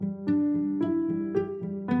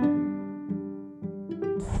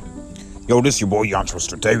Yo, this your boy Young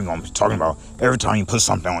Twister. Today we're gonna be talking about every time you put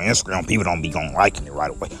something on Instagram, people don't be gonna liking it right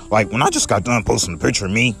away. Like when I just got done posting a picture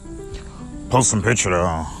of me,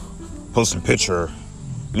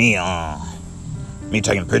 me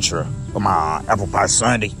taking a picture of my apple pie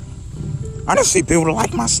sundae. I didn't see people that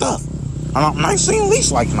like my stuff. I ain't seen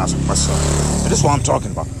least liking my stuff. And this is what I'm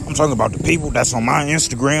talking about. I'm talking about the people that's on my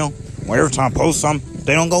Instagram. When every time I post something,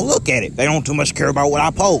 they don't go look at it. They don't too much care about what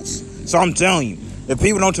I post. So I'm telling you, if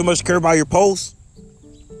people don't too much care about your posts,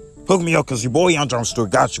 hook me up, because your boy Young John still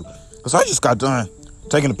got you. Because I just got done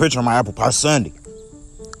taking a picture of my apple pie sundae.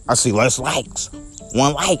 I see less likes.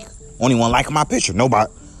 One like. Only one like my picture. Nobody.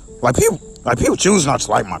 People choose not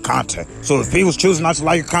to like my content. So if people choose not to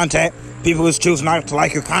like your content, people is choose not to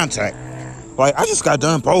like your content. Like, I just got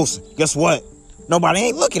done posting. Guess what? Nobody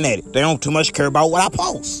ain't looking at it. They don't too much care about what I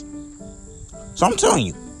post. So I'm telling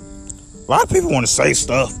you, a lot of people want to say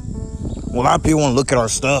stuff. A lot of people want to look at our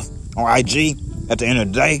stuff on IG. At the end of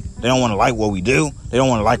the day, they don't want to like what we do. They don't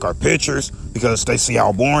want to like our pictures because they see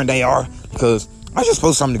how boring they are. Because I just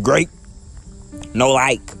post something great, no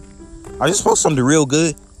like. I just post something real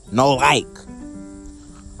good, no like.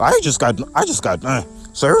 I just got done.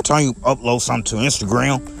 So every time you upload something to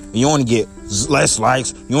Instagram, and you only get less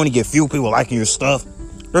likes, you only get few people liking your stuff,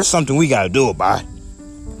 there's something we gotta do about it.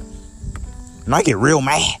 And I get real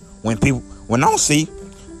mad when I don't see.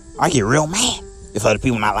 I get real mad if other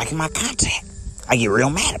people not liking my content. I get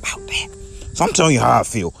real mad about that. So I'm telling you how I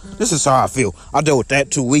feel. This is how I feel. I dealt with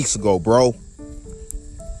that 2 weeks ago, bro.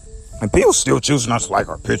 And people still choose not to like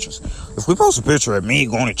our pictures. If we post a picture of me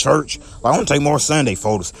going to church, like, I'm going to take more Sunday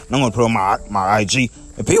photos, and I'm going to put on my IG,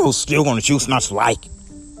 and people still going to choose not to like it.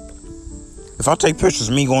 If I take pictures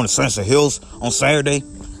of me going to Sunset Hills on Saturday,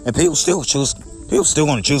 and people still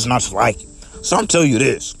going to choose not to like it. So I'm telling you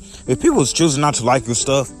this. If people is choosing not to like your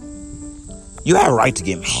stuff, you have a right to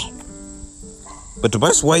get mad. But the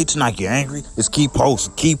best way to not get angry is keep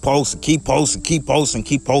posting. But if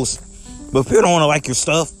people don't want to like your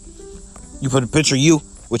stuff, you put a picture of you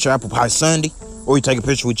with your apple pie sundae, or you take a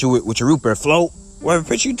picture with you with your root beer float, whatever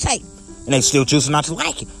picture you take, and they still choosing not to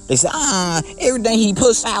like it. They say, everything he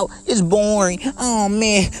puts out is boring. Oh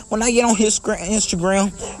man, when I get on his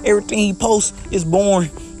Instagram, everything he posts is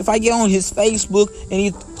boring. If I get on his Facebook and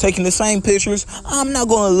he's taking the same pictures, I'm not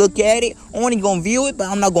going to look at it. I'm only going to view it, but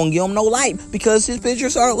I'm not going to give him no like because his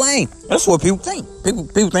pictures are lame. That's what people think. People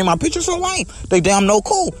think my pictures are lame. They think I'm no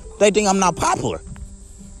cool. They think I'm not popular.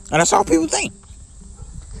 And that's how people think.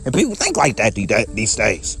 And people think like that these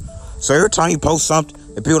days. So every time you post something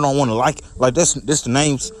and people don't want to like this the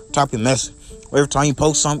name's type of message. Every time you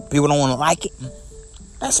post something, people don't want to like it.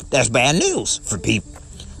 That's bad news for people.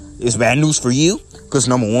 It's bad news for you. Because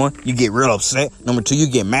number one, you get real upset. Number two, you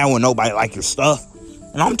get mad when nobody like your stuff.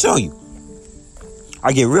 And I'm telling you,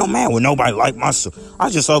 I get real mad when nobody like my stuff. I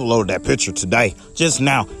just uploaded that picture today. Just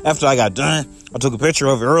now. After I got done, I took a picture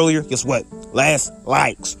of it earlier. Guess what? Less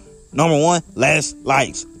likes. Number one, less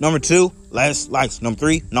likes. Number two, less likes. Number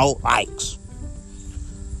three, no likes.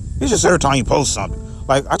 It's just every time you post something.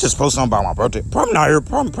 Like, I just posted something about my birthday. Probably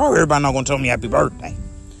everybody not going to tell me happy birthday.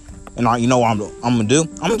 And you know what I'm going to do?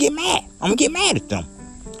 I'm going to get mad. I'm going to get mad at them.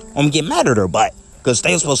 I'm going to get mad at her butt. Because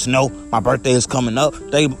they were supposed to know my birthday is coming up.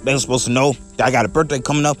 They were supposed to know that I got a birthday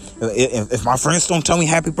coming up. If my friends don't tell me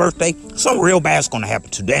happy birthday, something real bad's going to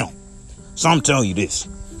happen to them. So I'm telling you this.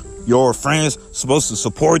 Your friends supposed to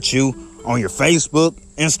support you on your Facebook,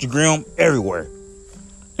 Instagram, everywhere.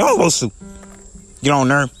 They're supposed to get on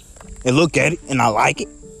there and look at it and not like it.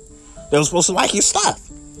 They were supposed to like your stuff.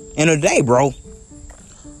 End of the day, bro.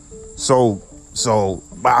 So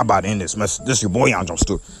I'm about to end this message. This is your boy Young John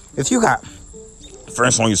Stewart. If you got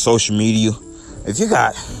friends on your social media, if you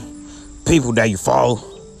got people that you follow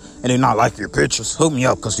and they not like your pictures, hook me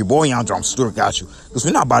up, because your boy Young John Stewart got you. Because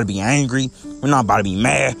we're not about to be angry, we're not about to be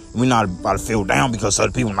mad, we're not about to feel down because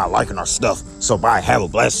other people not liking our stuff. So bye, have a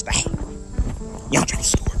blessed day. Young John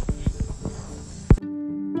Stewart.